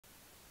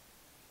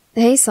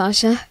Hey,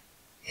 Sasha.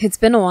 It's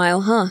been a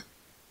while, huh?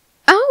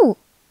 Oh,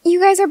 you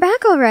guys are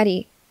back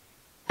already.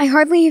 I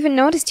hardly even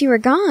noticed you were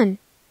gone.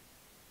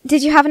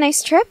 Did you have a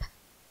nice trip?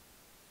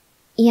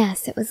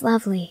 Yes, it was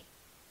lovely.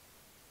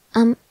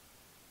 You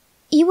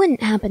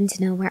wouldn't happen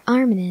to know where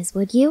Armin is,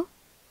 would you?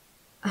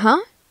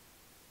 Huh?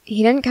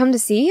 He didn't come to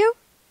see you?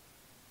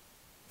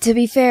 To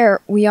be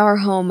fair, we are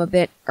home a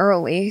bit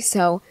early,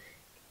 so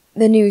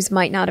the news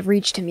might not have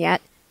reached him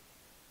yet.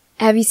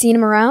 Have you seen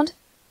him around?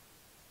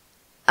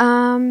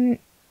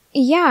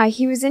 Yeah,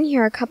 he was in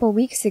here a couple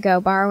weeks ago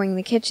borrowing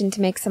the kitchen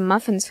to make some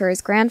muffins for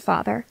his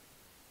grandfather.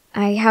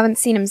 I haven't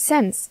seen him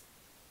since.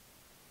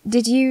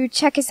 Did you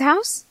check his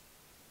house?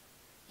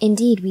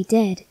 Indeed, we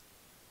did.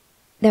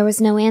 There was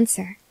no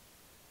answer.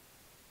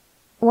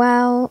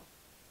 Well,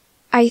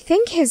 I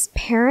think his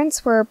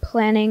parents were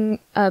planning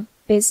a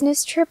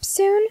business trip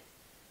soon.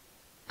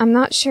 I'm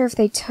not sure if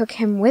they took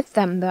him with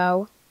them,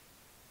 though.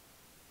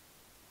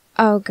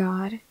 Oh,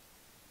 God.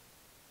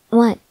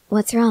 What?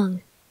 What's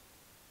wrong?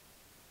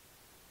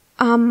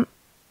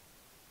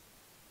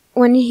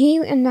 When he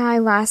and I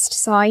last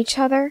saw each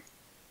other,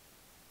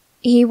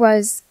 he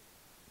was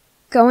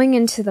going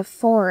into the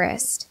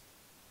forest,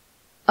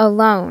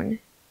 alone,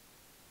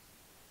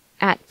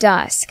 at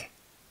dusk.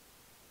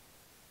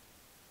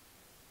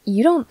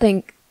 You don't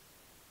think...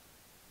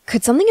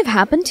 Could something have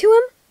happened to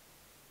him?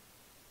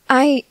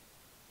 I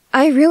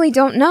really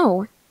don't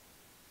know.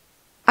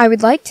 I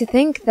would like to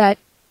think that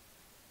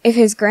if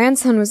his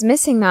grandson was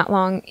missing that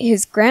long,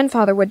 his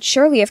grandfather would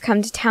surely have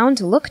come to town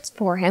to look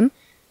for him.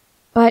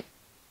 But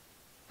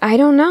I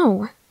don't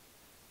know.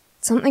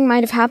 Something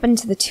might have happened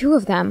to the two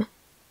of them.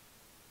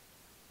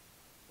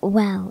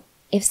 Well,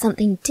 if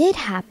something did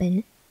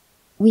happen,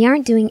 we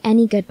aren't doing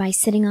any good by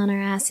sitting on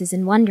our asses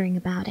and wondering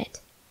about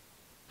it.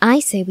 I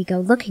say we go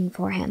looking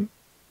for him.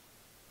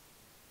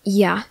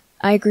 Yeah,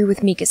 I agree with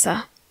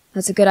Mikasa.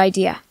 That's a good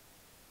idea.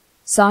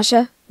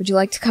 Sasha, would you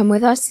like to come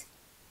with us?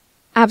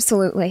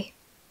 Absolutely.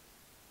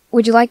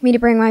 Would you like me to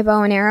bring my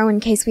bow and arrow in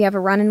case we have a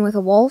run-in with a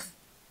wolf?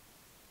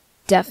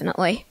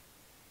 Definitely.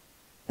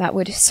 That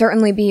would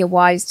certainly be a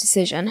wise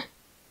decision.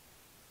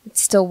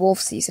 It's still wolf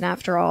season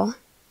after all.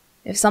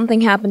 If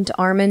something happened to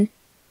Armin,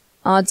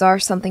 odds are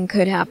something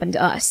could happen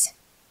to us.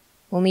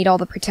 We'll need all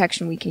the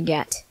protection we can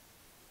get.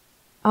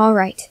 All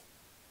right.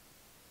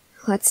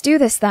 Let's do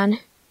this then.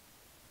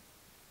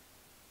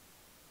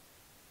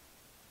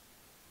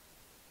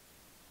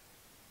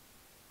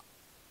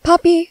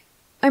 Puppy,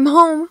 I'm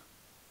home.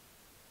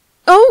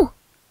 Oh!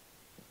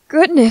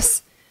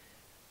 Goodness.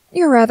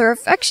 You're rather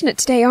affectionate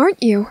today,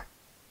 aren't you?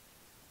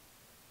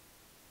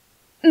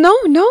 No,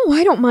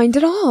 I don't mind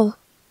at all.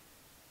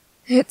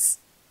 It's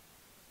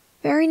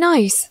very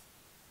nice.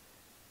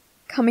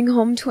 Coming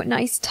home to a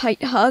nice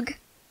tight hug.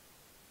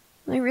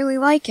 I really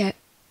like it.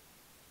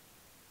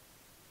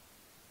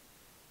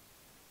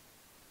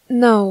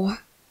 No,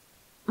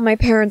 my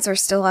parents are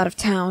still out of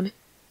town.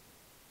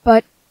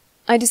 But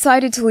I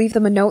decided to leave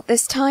them a note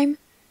this time,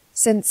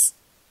 since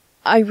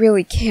I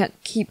really can't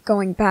keep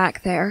going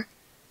back there,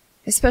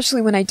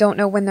 especially when I don't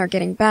know when they're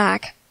getting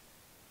back.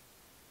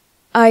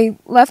 I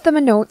left them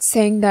a note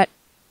saying that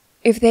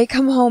if they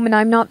come home and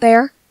I'm not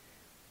there,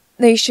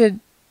 they should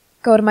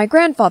go to my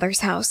grandfather's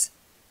house.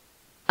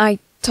 I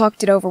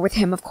talked it over with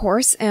him, of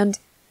course, and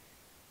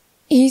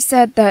he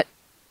said that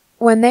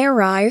when they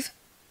arrive,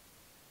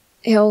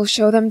 he'll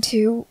show them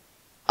to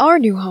our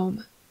new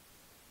home.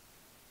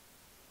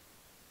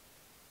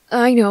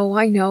 I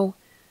know.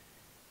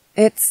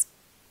 It's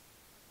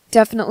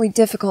definitely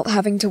difficult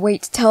having to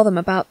wait to tell them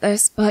about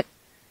this, but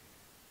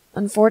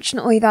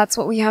unfortunately that's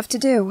what we have to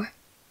do.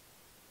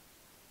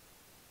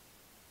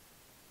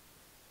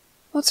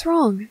 What's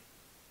wrong?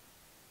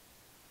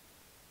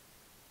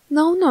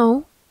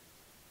 No.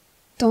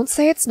 Don't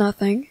say it's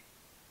nothing.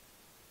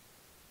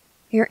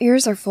 Your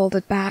ears are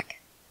folded back,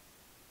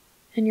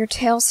 and your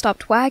tail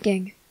stopped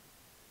wagging.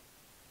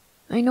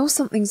 I know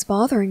something's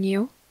bothering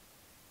you.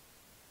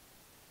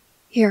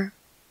 Here,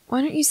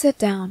 why don't you sit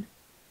down?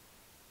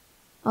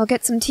 I'll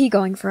get some tea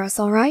going for us,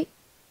 all right?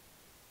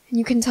 And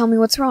you can tell me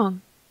what's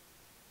wrong.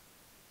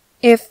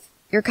 If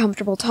you're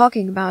comfortable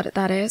talking about it,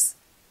 that is.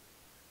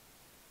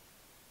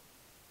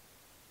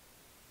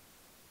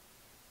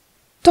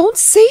 Don't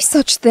say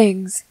such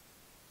things!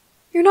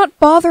 You're not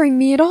bothering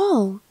me at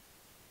all.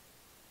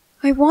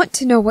 I want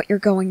to know what you're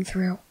going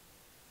through.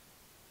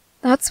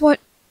 That's what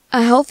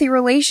a healthy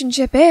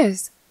relationship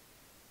is.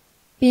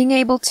 Being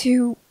able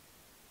to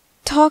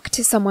talk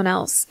to someone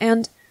else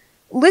and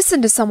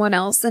listen to someone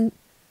else, and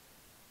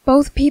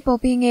both people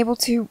being able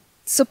to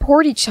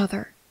support each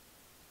other.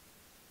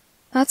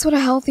 That's what a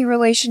healthy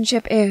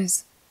relationship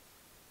is.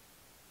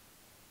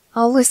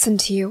 I'll listen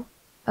to you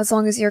as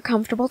long as you're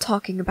comfortable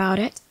talking about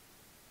it.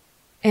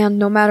 And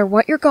no matter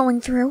what you're going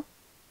through,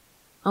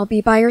 I'll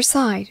be by your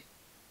side.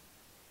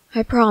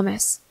 I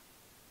promise.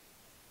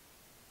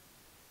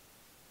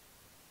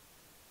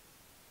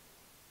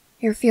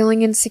 You're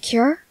feeling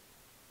insecure?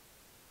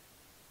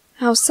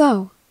 How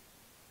so?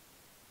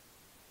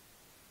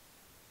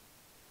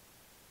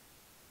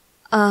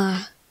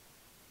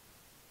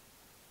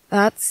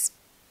 That's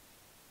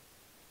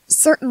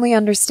certainly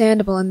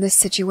understandable in this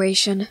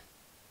situation.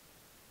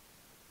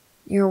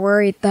 You're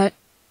worried that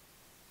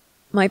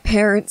my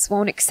parents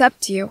won't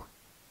accept you.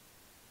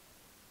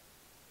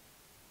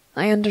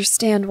 I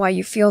understand why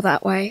you feel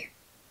that way.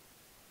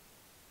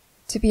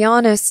 To be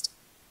honest,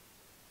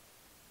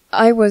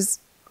 I was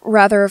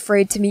rather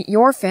afraid to meet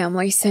your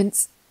family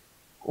since,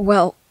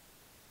 well,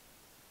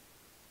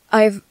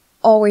 I've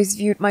always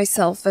viewed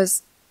myself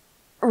as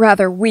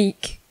rather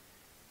weak,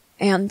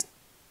 and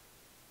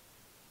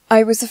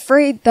I was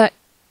afraid that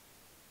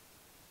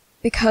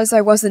because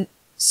I wasn't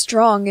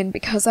strong and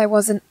because I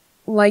wasn't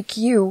like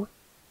you,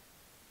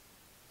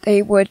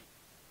 they would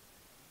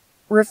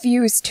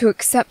refuse to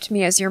accept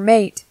me as your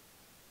mate.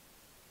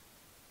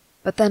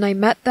 But then I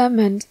met them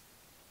and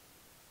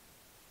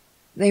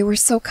they were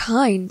so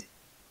kind.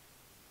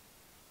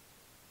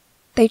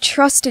 They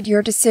trusted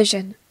your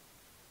decision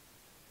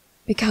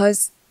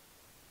because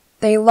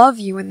they love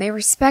you and they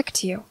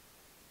respect you.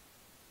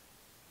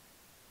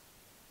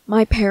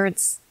 My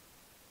parents,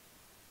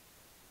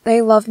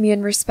 they love me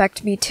and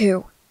respect me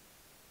too.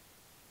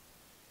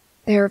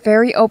 They're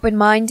very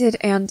open-minded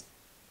and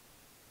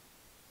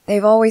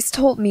they've always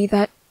told me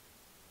that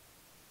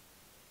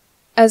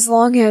as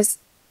long as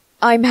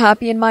I'm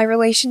happy in my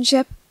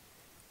relationship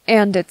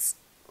and it's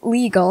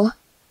legal,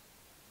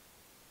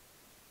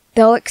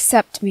 they'll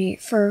accept me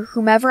for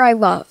whomever I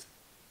love.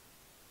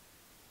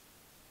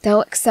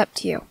 They'll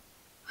accept you,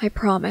 I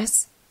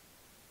promise.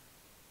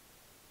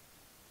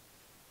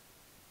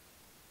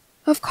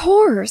 Of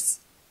course!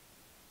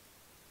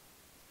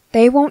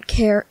 They won't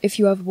care if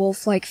you have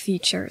wolf-like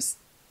features.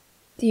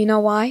 Do you know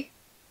why?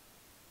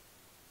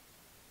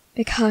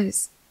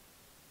 Because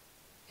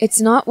it's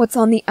not what's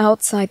on the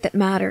outside that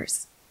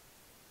matters.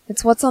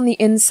 It's what's on the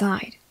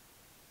inside.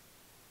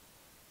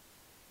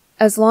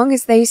 As long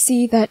as they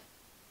see that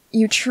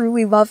you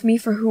truly love me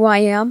for who I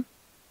am,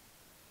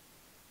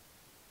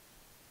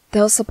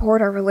 they'll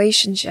support our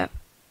relationship.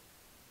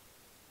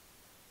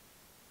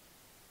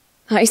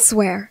 I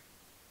swear.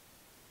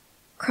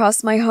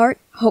 Cross my heart,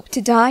 hope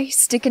to die,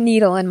 stick a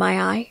needle in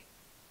my eye.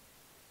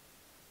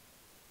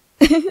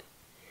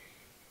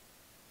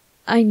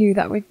 I knew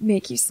that would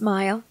make you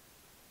smile.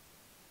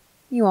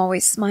 You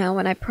always smile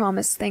when I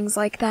promise things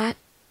like that.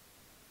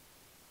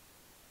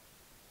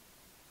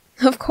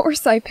 Of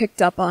course I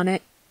picked up on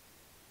it.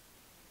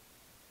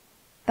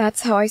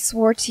 That's how I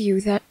swore to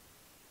you that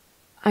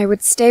I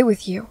would stay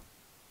with you.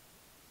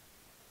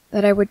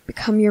 That I would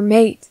become your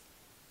mate.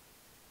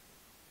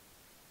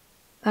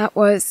 That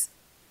was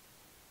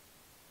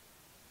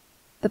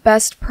the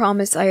best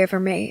promise I ever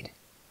made.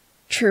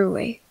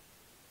 Truly.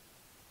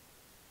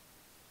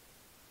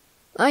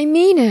 I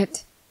mean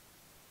it.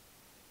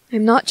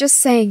 I'm not just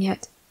saying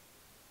it.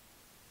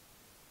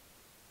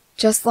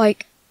 Just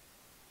like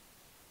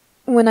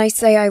when I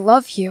say I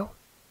love you.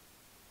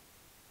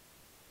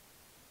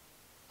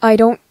 I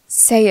don't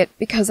say it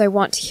because I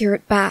want to hear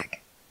it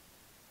back.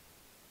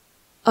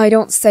 I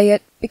don't say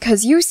it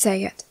because you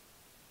say it.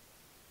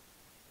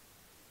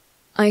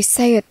 I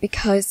say it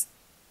because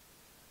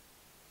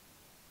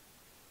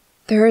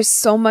there is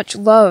so much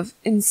love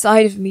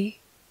inside of me,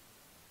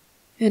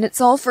 and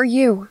it's all for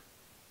you.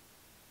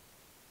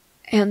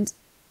 And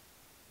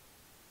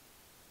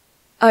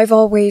I've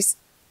always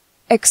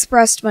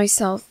expressed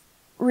myself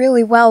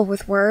really well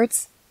with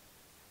words.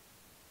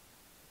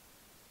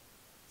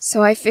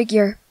 So I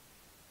figure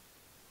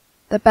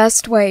the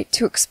best way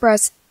to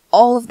express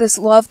all of this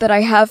love that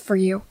I have for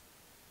you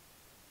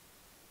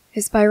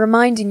is by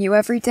reminding you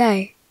every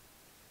day,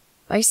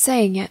 by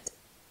saying it.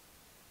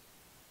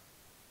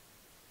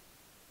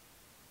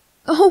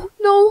 Oh,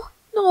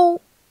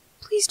 no,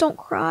 please don't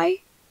cry.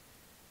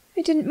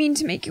 I didn't mean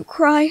to make you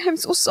cry. I'm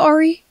so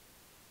sorry.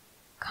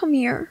 Come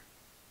here.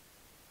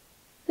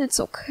 It's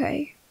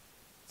okay.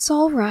 It's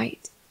all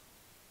right.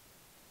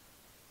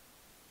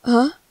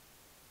 Huh?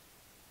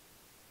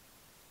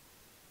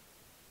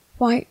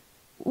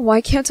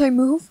 Why can't I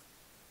move?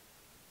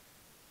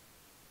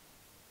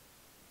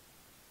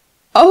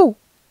 Oh,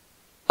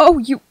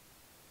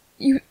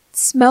 you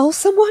smell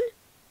someone?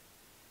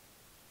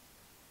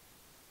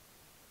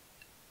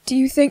 Do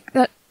you think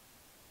that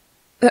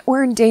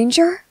we're in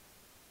danger?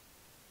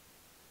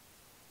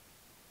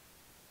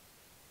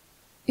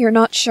 You're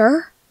not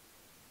sure?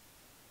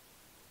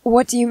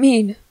 What do you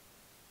mean?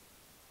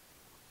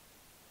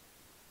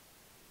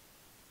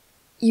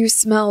 You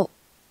smell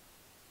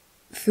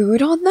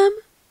food on them?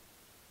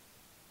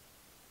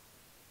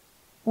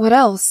 What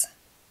else?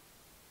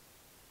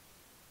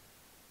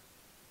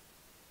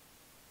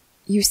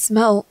 You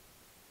smell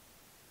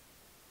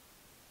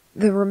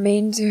the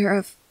remainder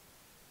of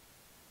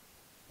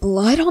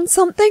blood on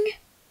something?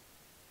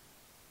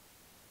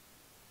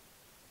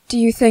 Do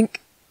you think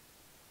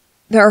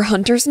there are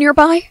hunters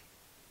nearby?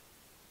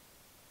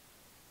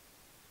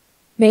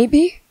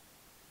 Maybe?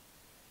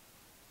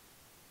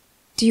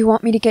 Do you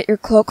want me to get your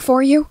cloak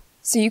for you,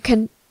 so you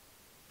can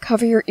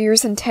cover your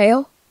ears and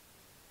tail?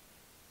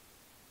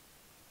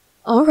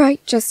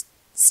 Alright, just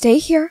stay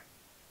here.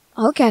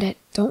 I'll get it,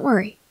 don't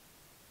worry.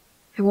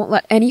 I won't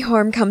let any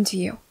harm come to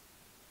you.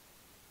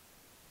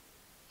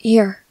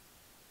 Here.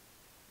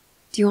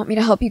 Do you want me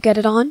to help you get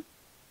it on?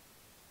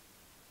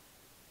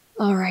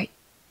 Alright.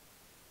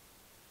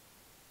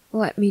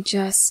 Let me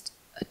just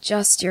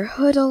adjust your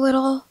hood a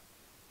little.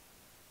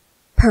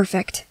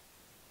 Perfect.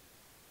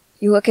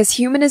 You look as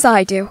human as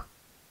I do.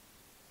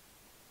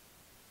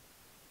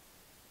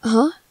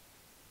 Huh?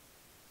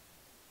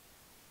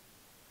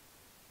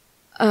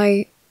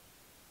 I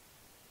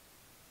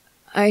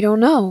don't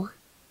know.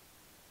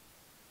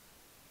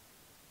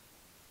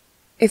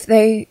 If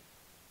they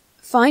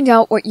find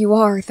out what you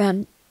are,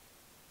 then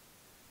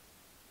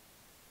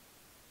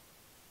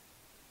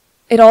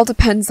it all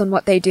depends on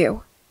what they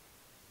do.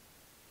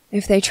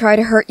 If they try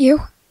to hurt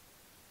you,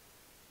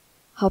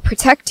 I'll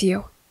protect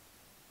you.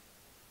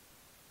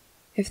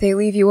 If they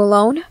leave you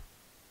alone,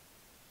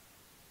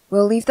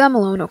 we'll leave them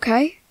alone,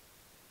 okay?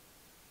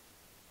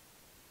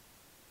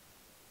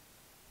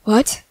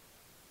 What?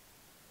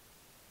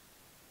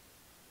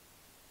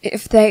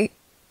 If they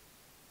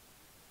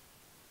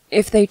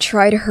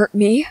try to hurt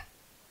me,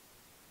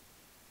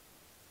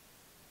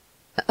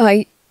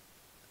 I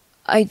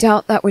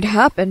doubt that would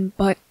happen,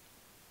 but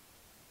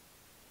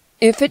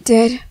if it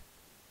did,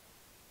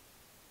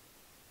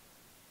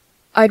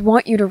 I'd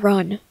want you to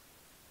run.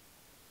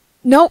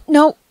 No,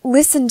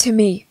 listen to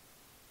me.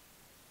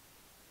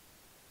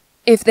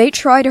 If they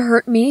try to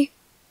hurt me,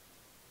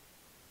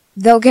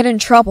 they'll get in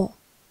trouble.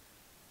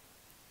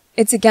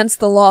 It's against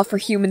the law for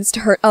humans to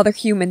hurt other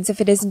humans if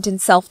it isn't in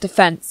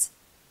self-defense.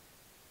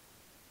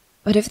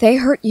 But if they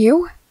hurt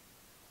you,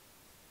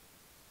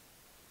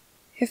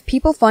 if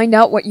people find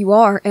out what you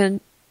are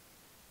and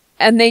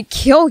they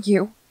kill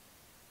you,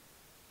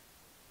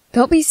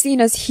 they'll be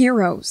seen as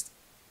heroes.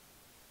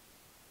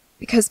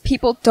 Because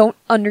people don't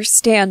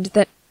understand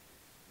that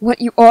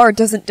what you are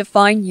doesn't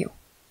define you.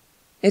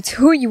 It's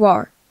who you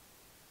are.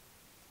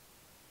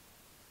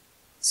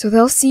 So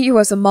they'll see you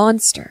as a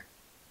monster.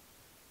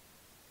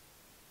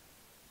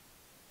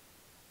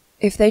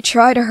 If they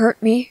try to hurt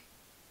me,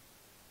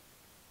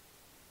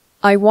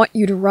 I want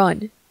you to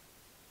run.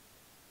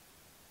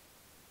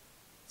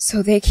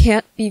 So they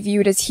can't be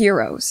viewed as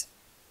heroes.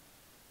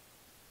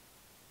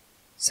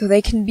 So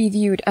they can be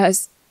viewed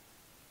as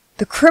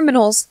the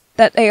criminals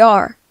that they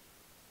are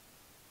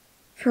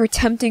for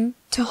attempting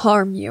to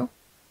harm you.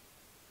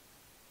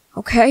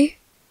 Okay?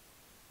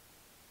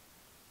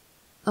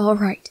 All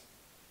right.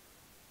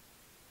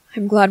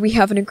 I'm glad we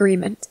have an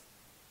agreement.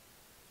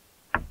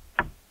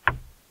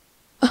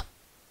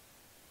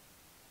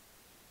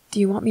 Do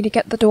you want me to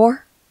get the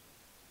door?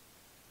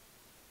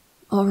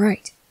 All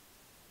right.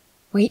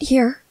 Wait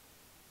here.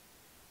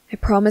 I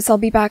promise I'll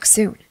be back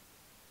soon.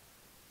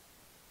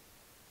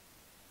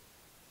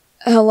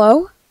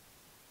 Hello?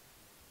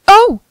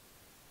 Oh!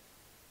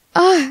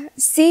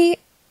 See?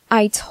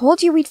 I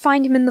told you we'd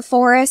find him in the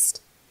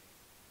forest.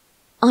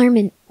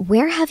 Armin,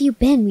 where have you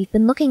been? We've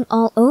been looking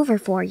all over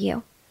for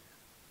you.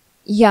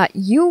 Yeah,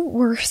 you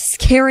were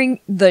scaring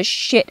the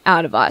shit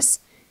out of us.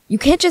 You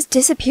can't just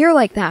disappear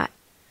like that.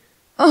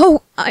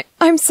 Oh,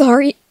 I'm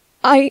sorry.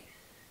 I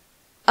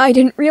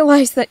didn't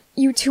realize that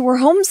you two were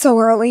home so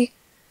early.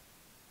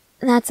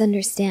 That's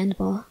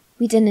understandable.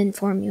 We didn't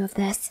inform you of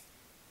this.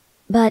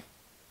 But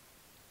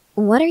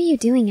what are you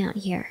doing out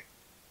here?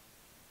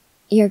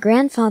 Your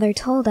grandfather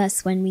told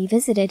us when we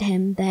visited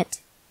him that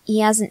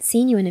he hasn't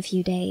seen you in a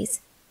few days.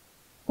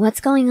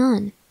 What's going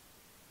on?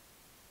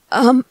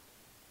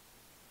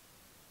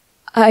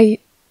 I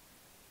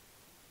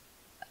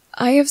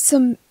have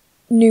some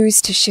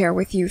news to share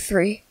with you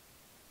three.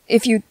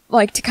 If you'd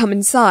like to come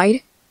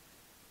inside.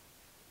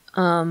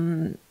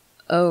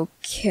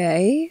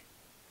 Okay.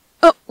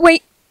 Oh,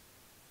 wait!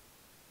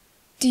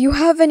 Do you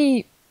have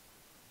any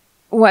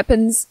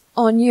weapons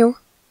on you?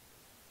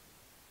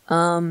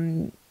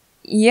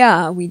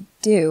 Yeah, we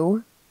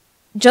do.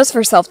 Just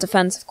for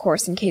self-defense, of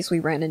course, in case we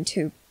ran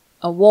into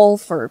a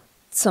wolf or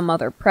some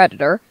other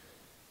predator.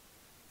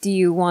 Do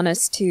you want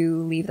us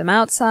to leave them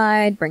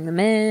outside, bring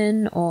them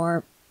in,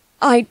 or...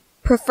 I'd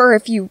prefer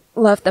if you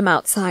left them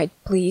outside,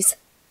 please.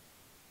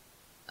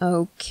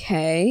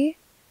 Okay.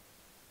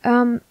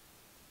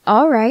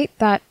 Alright,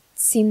 that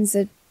seems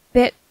a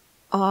bit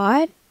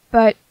odd,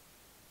 but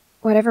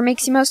whatever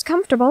makes you most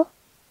comfortable.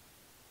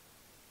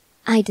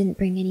 I didn't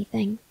bring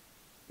anything.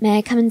 May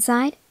I come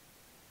inside?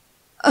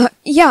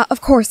 Yeah,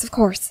 of course.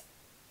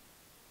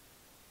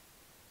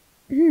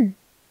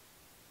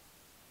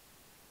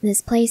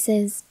 This place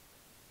is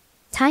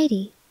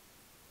tidy.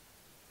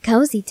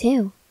 Cozy,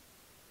 too.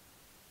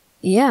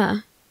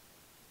 Yeah.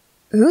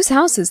 Whose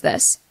house is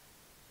this?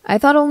 I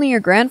thought only your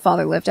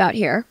grandfather lived out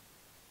here.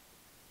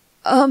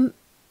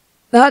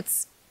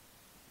 That's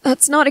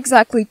not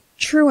exactly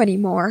true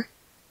anymore.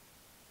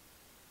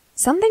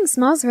 Something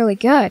smells really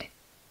good.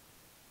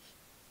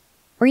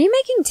 Were you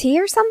making tea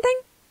or something?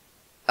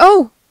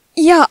 Oh,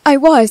 yeah, I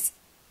was.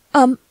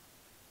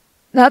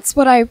 That's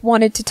what I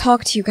wanted to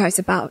talk to you guys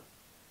about.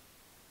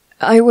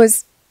 I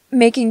was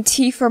making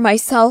tea for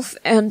myself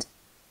and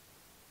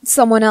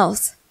someone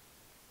else.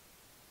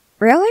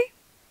 Really?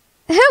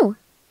 Who?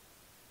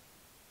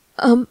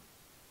 I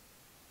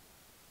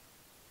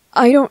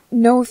don't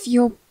know if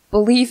you'll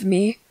believe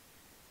me.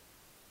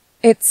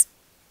 It's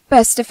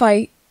best if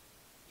I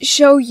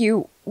show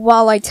you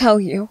while I tell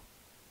you.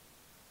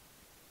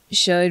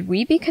 Should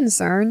we be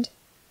concerned?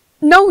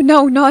 No,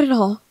 not at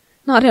all.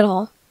 Not at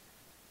all.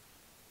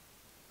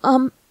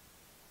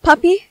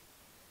 Puppy?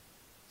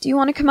 Do you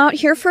want to come out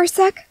here for a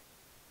sec?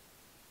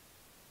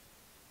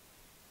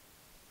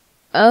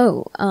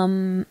 Oh,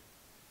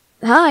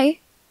 Hi.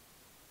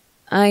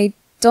 I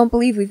don't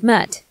believe we've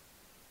met.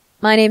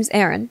 My name's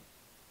Eren.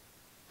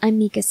 I'm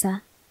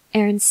Mikasa,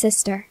 Eren's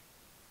sister.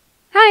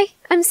 Hi,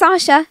 I'm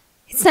Sasha.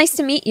 It's nice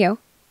to meet you.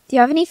 Do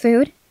you have any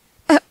food?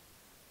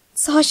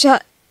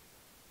 Sasha.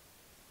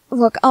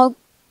 Look, I'll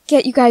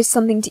get you guys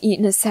something to eat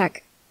in a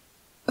sec.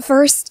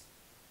 First,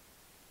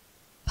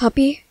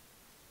 Puppy,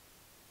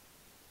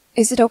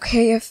 is it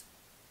okay if...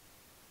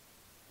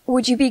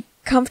 Would you be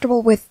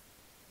comfortable with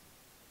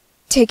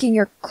taking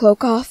your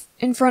cloak off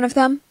in front of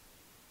them?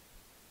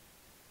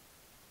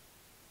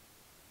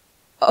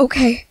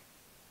 Okay.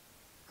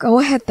 Go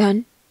ahead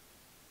then.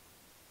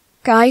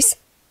 Guys,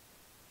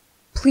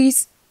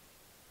 please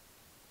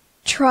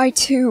try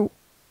to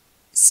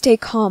stay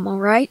calm,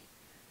 alright?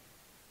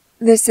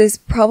 This is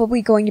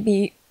probably going to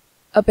be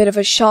a bit of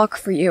a shock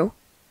for you.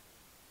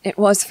 It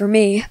was for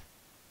me.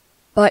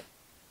 But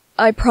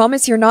I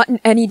promise you're not in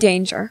any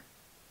danger.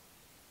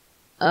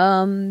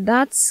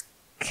 That's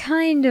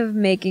kind of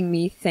making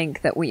me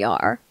think that we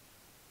are.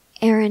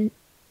 Eren,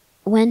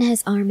 when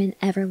has Armin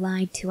ever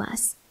lied to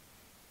us?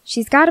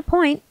 She's got a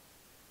point.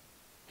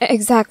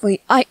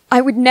 Exactly.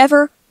 I would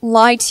never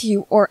lie to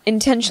you or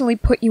intentionally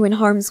put you in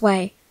harm's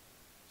way.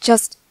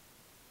 Just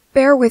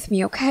bear with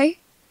me, okay?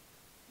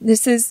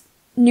 This is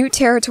new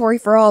territory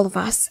for all of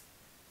us.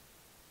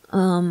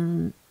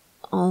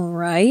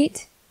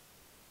 Alright.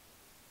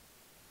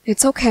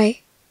 It's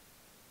okay.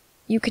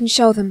 You can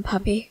show them,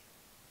 puppy.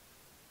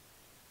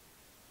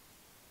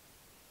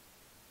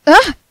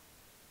 Ah!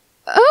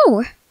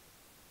 Oh!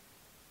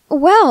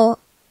 Well,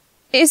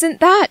 isn't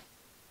that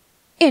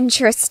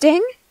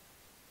interesting?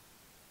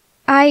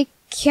 I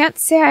can't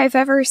say I've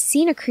ever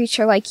seen a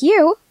creature like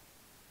you.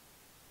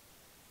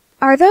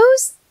 Are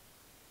those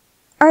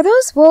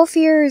wolf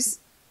ears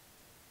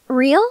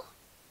real?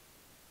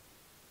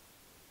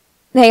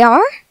 They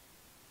are?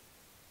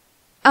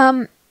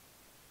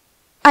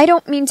 I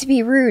don't mean to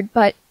be rude,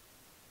 but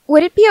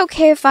would it be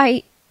okay if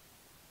I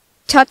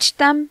touched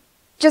them,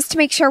 just to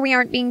make sure we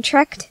aren't being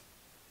tricked?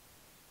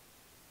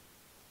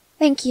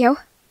 Thank you.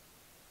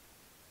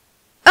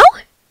 Oh,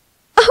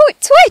 it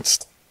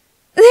twitched!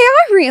 They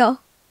are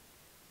real!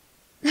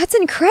 That's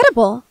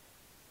incredible!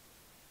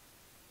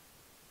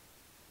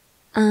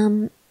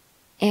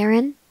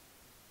 Eren?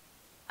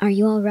 Are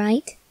you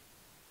alright?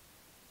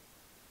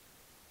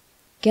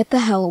 Get the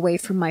hell away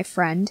from my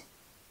friend.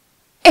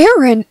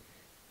 Eren!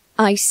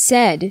 I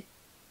said,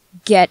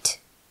 get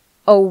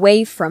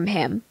away from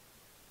him.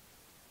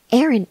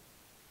 Eren,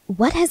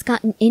 what has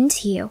gotten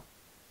into you?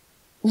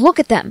 Look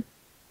at them.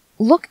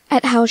 Look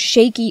at how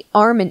shaky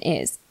Armin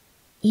is.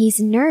 He's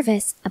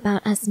nervous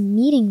about us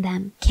meeting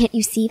them. Can't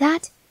you see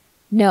that?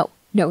 No,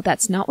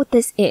 that's not what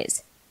this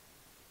is.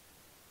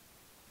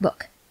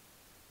 Look.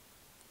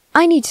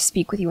 I need to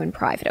speak with you in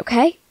private,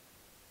 okay?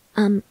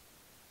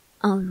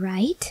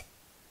 Alright.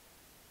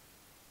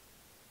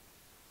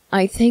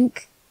 I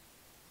think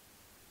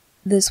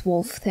this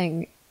wolf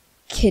thing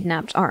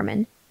kidnapped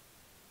Armin.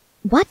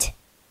 What?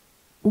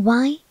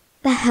 Why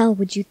the hell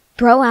would you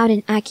throw out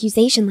an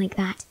accusation like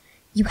that?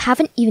 You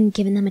haven't even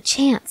given them a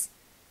chance.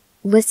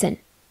 Listen,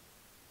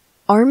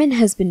 Armin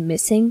has been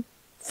missing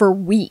for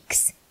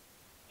weeks.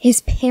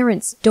 His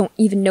parents don't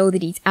even know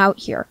that he's out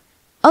here.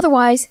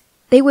 Otherwise,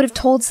 they would have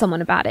told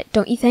someone about it,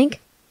 don't you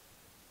think?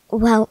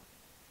 Well,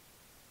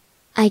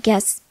 I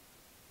guess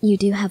you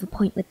do have a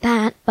point with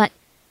that, but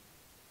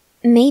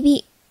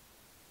maybe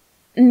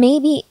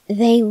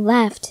they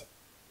left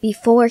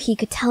before he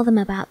could tell them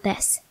about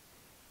this.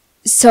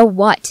 So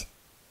what?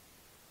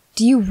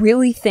 Do you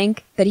really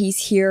think that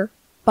he's here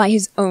by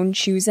his own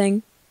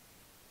choosing?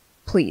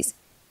 Please.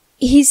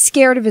 He's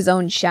scared of his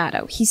own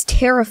shadow. He's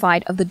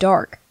terrified of the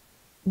dark.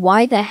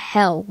 Why the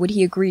hell would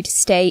he agree to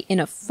stay in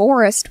a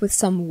forest with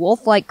some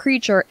wolf-like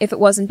creature if it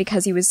wasn't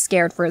because he was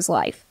scared for his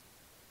life?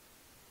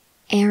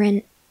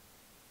 Eren,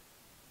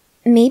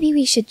 maybe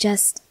we should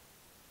just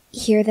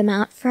hear them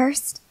out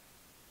first?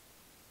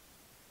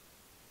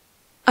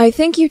 I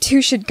think you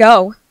two should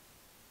go.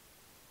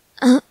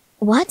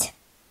 What?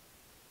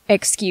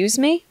 Excuse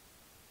me?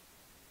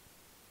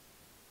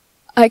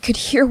 I could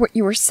hear what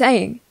you were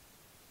saying.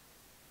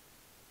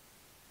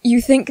 You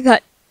think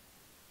that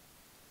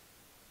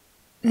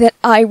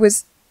I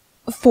was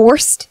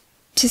forced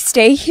to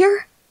stay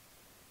here?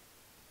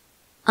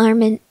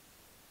 Armin,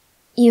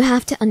 you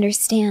have to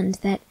understand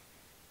that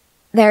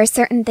there are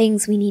certain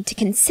things we need to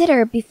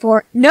consider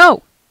before—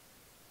 No!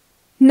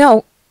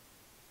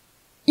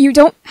 You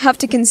don't have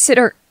to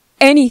consider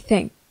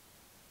anything.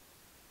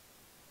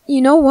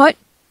 You know what?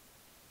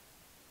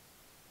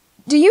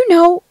 Do you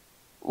know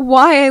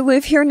why I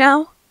live here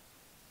now?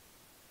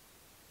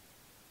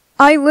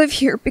 I live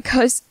here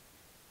because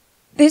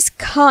this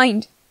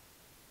kind,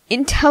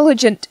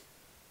 intelligent,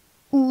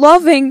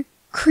 loving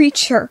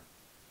creature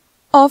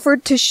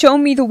offered to show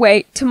me the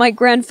way to my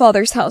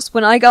grandfather's house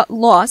when I got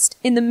lost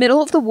in the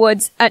middle of the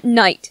woods at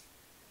night.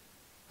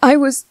 I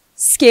was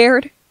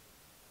scared,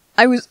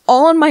 I was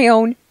all on my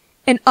own,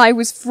 and I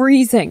was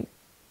freezing.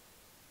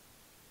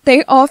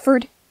 They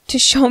offered to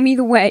show me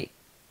the way,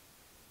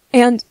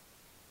 and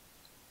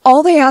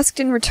all they asked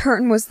in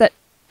return was that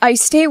I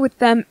stay with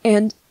them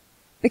and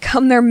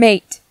become their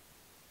mate.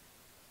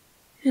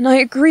 And I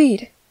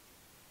agreed.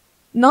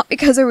 Not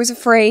because I was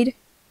afraid,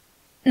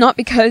 not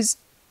because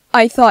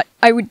I thought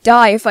I would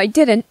die if I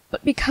didn't,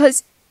 but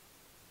because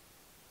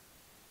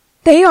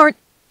they aren't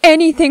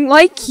anything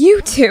like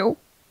you two.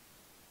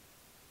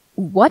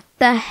 What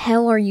the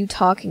hell are you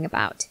talking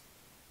about?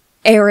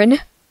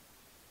 Eren,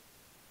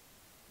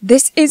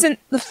 this isn't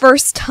the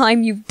first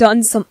time you've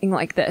done something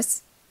like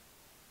this.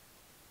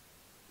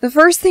 The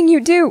first thing you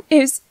do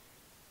is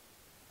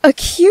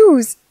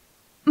accuse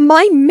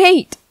my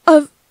mate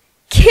of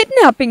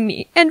kidnapping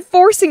me and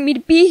forcing me to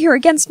be here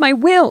against my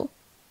will.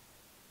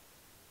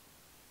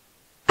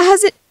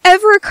 Has it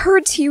ever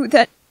occurred to you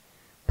that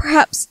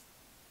perhaps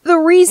the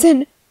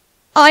reason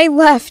I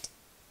left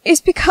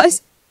is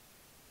because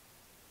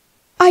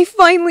I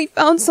finally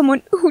found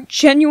someone who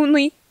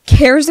genuinely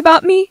cares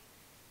about me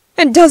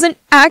and doesn't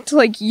act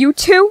like you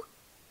two?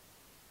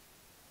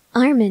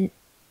 Armin,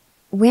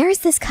 where is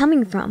this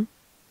coming from?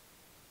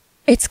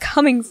 It's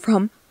coming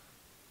from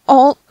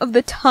all of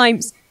the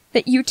times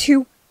that you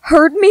two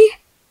heard me,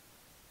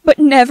 but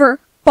never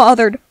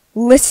bothered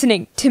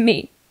listening to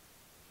me.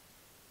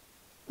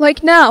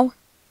 Like now.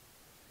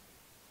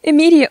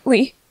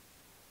 Immediately,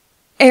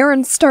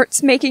 Eren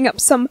starts making up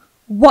some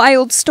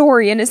wild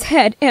story in his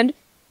head, and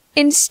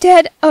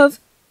instead of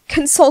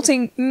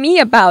consulting me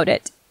about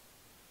it,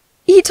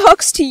 he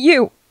talks to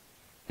you,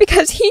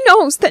 because he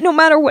knows that no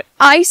matter what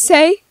I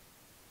say,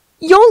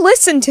 you'll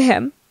listen to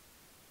him.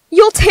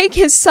 You'll take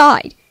his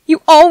side.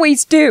 You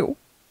always do.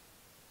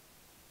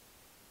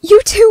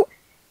 You two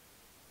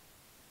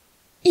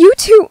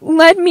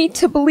led me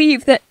to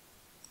believe that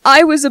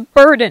I was a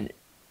burden,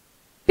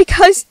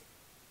 because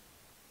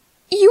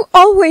you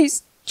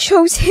always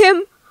chose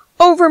him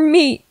over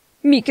me,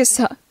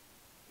 Mikasa,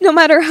 no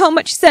matter how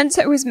much sense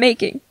I was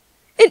making.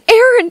 And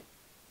Eren,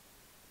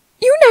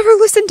 you never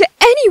listened to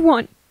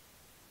anyone.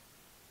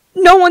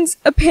 No one's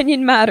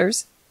opinion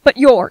matters but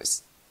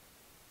yours.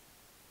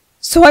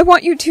 So I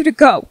want you two to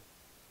go.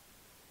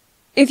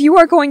 If you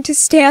are going to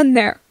stand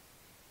there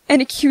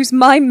and accuse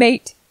my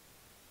mate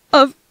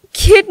of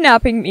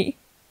kidnapping me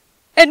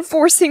and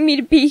forcing me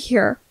to be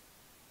here,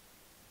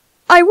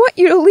 I want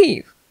you to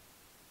leave.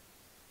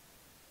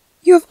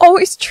 You have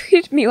always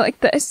treated me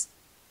like this,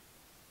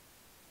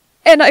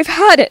 and I've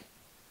had it.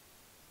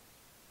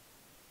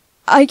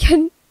 I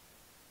can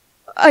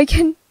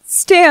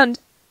stand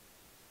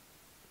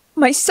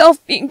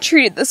myself being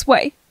treated this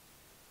way,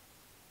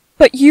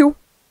 but you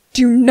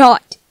do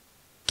not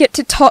get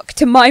to talk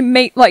to my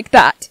mate like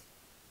that.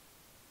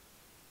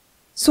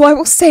 So I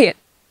will say it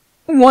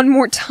one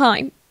more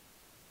time.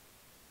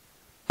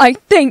 I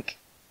think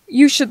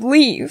you should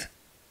leave.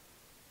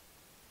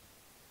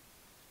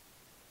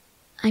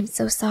 I'm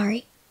so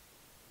sorry.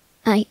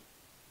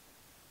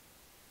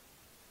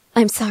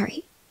 I'm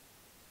sorry.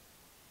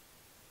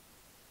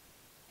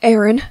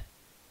 Eren,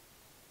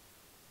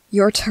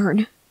 your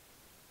turn.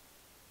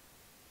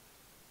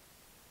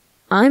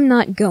 I'm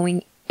not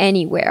going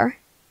anywhere.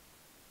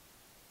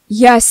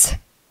 Yes,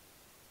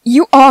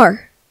 you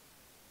are.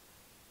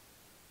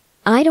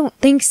 I don't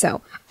think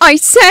so. I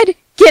said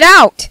get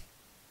out!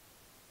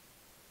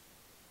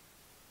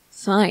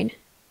 Fine.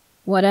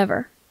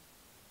 Whatever.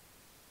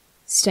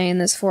 Stay in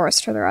this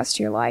forest for the rest of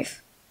your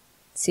life.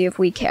 See if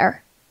we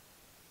care.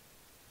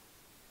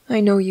 I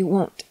know you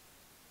won't.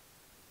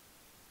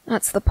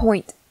 That's the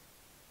point.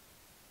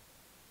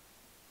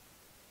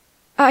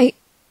 I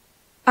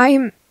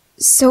am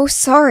so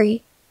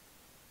sorry.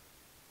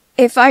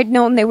 If I'd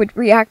known they would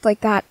react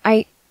like that,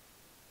 I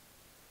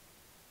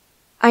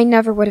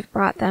never would have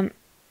brought them.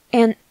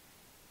 And,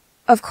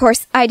 of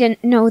course, I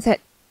didn't know that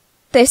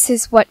this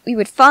is what we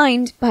would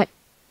find, but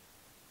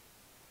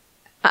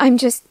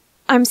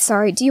I'm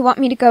sorry. Do you want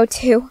me to go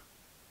too?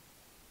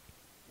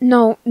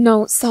 No,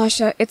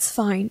 Sasha, it's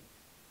fine.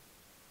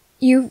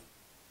 You've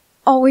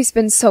always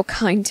been so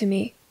kind to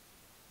me.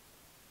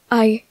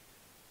 I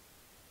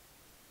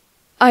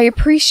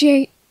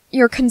appreciate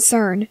your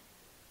concern.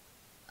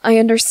 I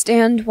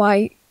understand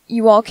why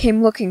you all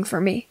came looking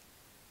for me.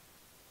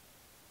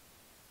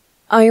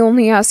 I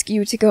only ask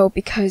you to go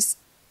because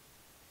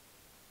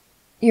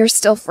you're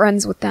still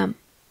friends with them.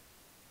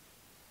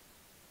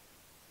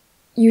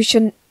 You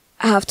shouldn't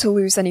have to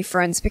lose any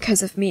friends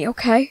because of me,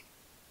 okay?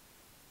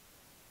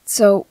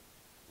 So,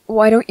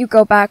 why don't you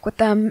go back with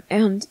them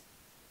and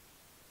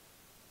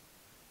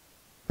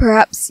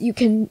perhaps you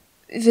can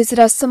visit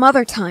us some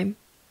other time.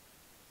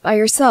 By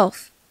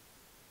yourself.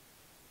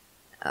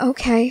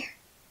 Okay.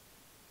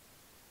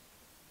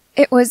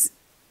 It was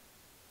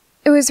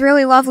It was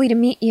really lovely to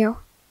meet you.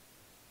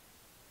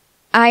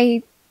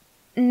 I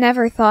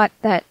never thought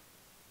that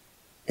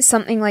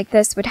something like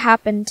this would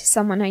happen to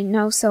someone I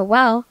know so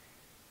well,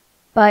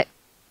 but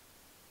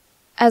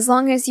as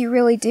long as you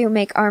really do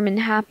make Armin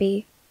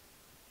happy,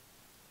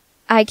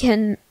 I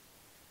can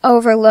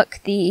overlook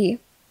the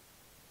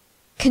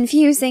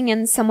confusing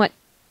and somewhat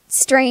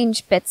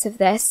strange bits of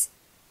this.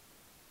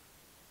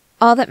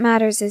 All that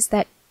matters is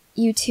that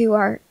you two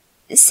are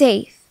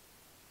safe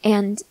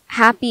and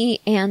happy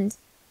and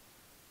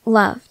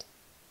loved.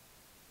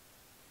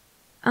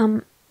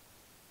 I'm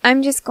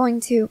just going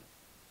to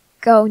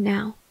go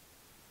now.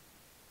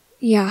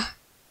 Yeah.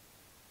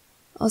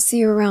 I'll see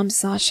you around,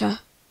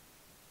 Sasha.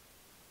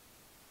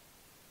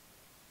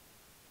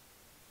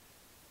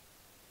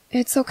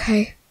 It's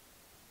okay.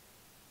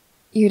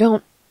 You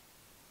don't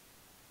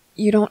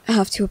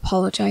have to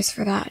apologize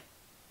for that.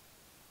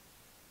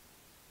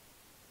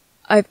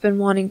 I've been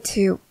wanting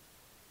to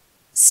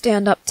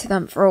stand up to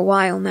them for a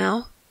while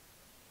now.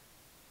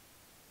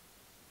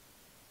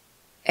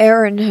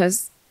 Eren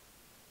has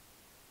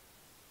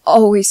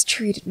always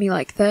treated me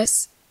like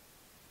this.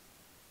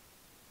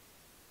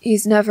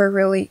 He's never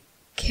really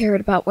cared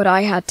about what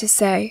I had to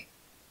say.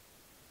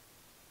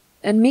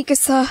 And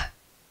Mikasa,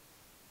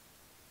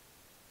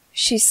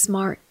 she's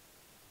smart.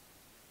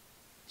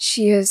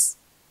 She is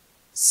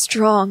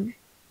strong.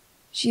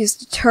 She is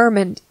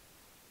determined.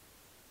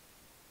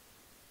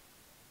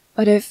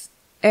 But if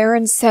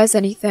Eren says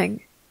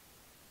anything,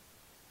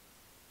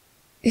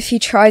 if he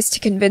tries to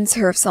convince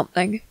her of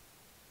something,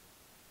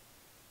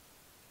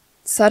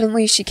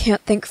 suddenly she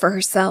can't think for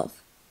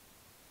herself.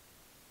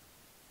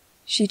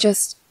 She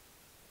just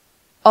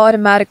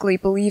automatically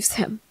believes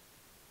him.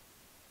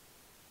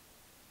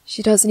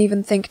 She doesn't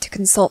even think to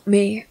consult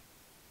me.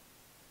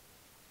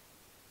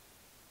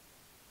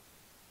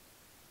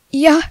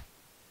 Yeah,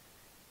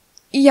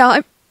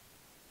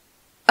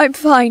 I'm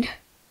fine.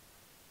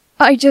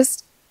 I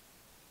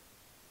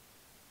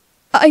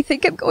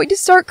think I'm going to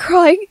start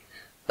crying,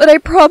 but I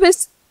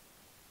promise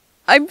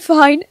I'm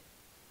fine.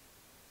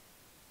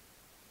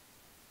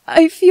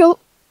 I feel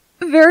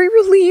very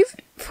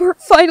relieved for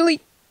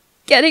finally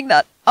getting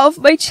that off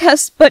my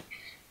chest, but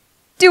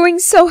doing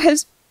so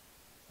has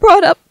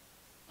brought up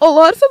a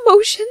lot of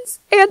emotions,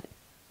 and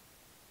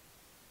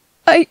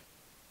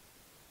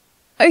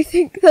I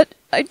think that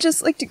I'd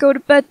just like to go to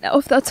bed now,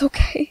 if that's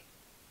okay.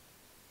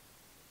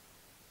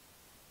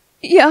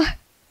 Yeah,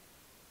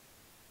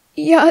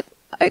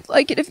 I'd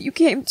like it if you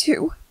came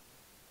too.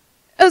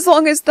 As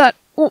long as that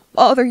won't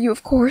bother you,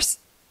 of course.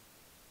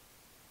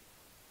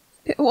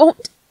 It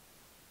won't.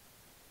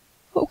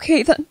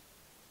 Okay then.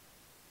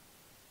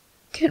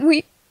 Can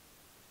we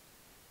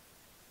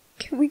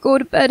go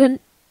to bed and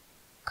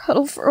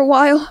cuddle for a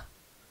while?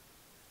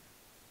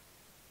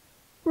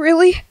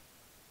 Really?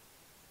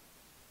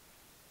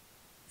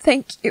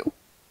 Thank you.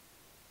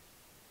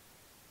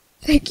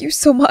 Thank you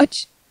so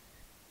much.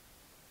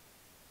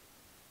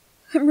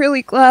 I'm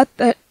really glad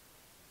that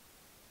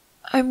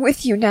I'm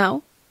with you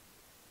now.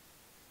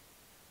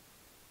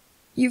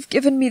 You've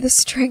given me the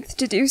strength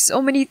to do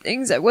so many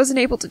things I wasn't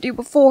able to do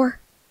before.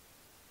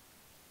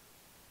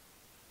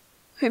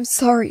 I'm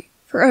sorry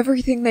for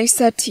everything they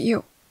said to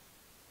you.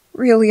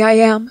 Really, I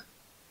am.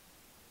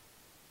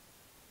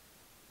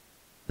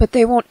 But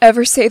they won't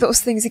ever say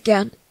those things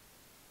again.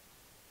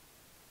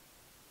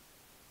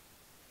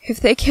 If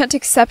they can't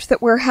accept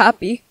that we're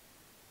happy,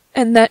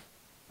 and that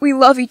we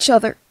love each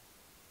other,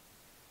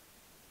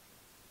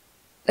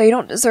 they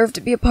don't deserve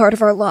to be a part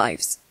of our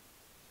lives.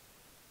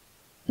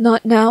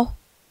 Not now,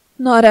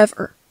 not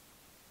ever.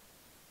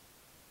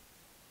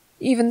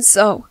 Even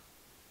so,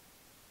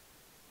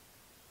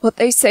 what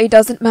they say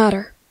doesn't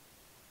matter.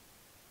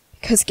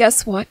 Because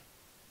guess what?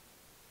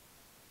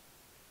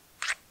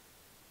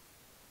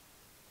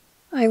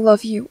 I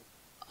love you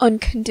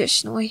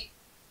unconditionally.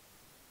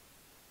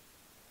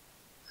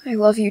 I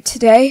love you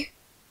today.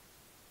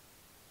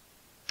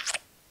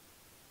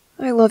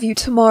 I love you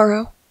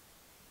tomorrow.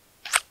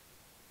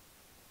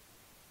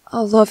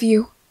 I'll love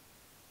you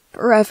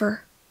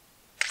forever.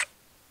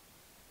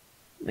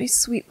 My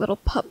sweet little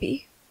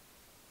puppy.